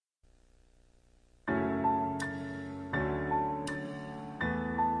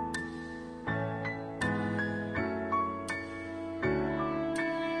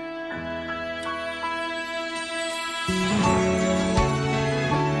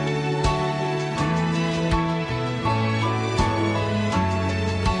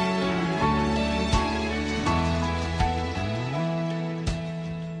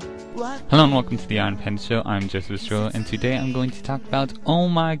Hello and welcome to the Iron Pen Show. I'm Joseph Stroh, and today I'm going to talk about Oh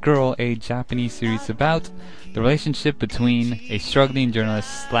My Girl, a Japanese series about the relationship between a struggling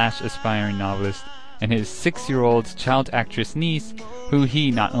journalist slash aspiring novelist and his 6-year-old child actress niece, who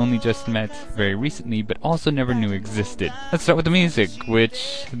he not only just met very recently, but also never knew existed. Let's start with the music,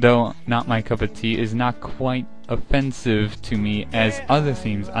 which, though not my cup of tea, is not quite offensive to me as other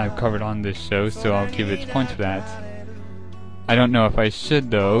themes I've covered on this show, so I'll give it points for that. I don't know if I should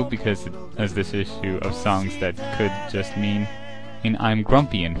though, because it has this issue of songs that could just mean I'm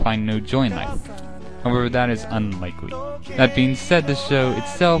grumpy and find no joy in life. However, that is unlikely. That being said, the show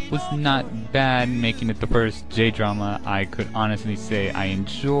itself was not bad, making it the first J-drama I could honestly say I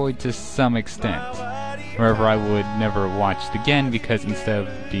enjoyed to some extent. However, I would never watch it again because instead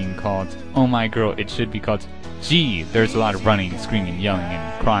of being called Oh My Girl, it should be called Gee, there's a lot of running, screaming, yelling,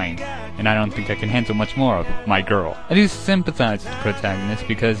 and crying, and I don't think I can handle much more of My Girl. I do sympathize with the protagonist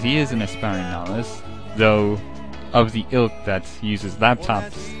because he is an aspiring novelist, though of the ilk that uses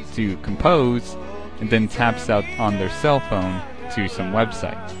laptops to compose and then taps out on their cell phone to some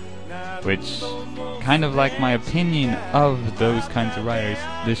website. Which, kind of like my opinion of those kinds of writers,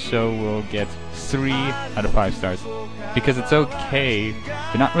 this show will get 3 out of 5 stars. Because it's okay,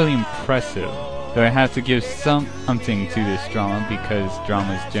 but not really impressive. Though I have to give something to this drama because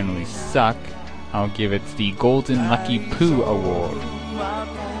dramas generally suck, I'll give it the Golden Lucky Poo Award.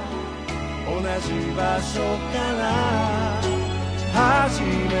 同じ場所から始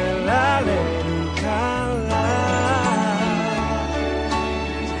められるから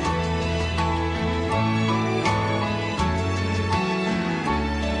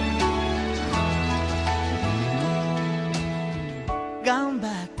頑張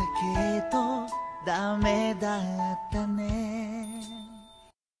ったけどダメだったね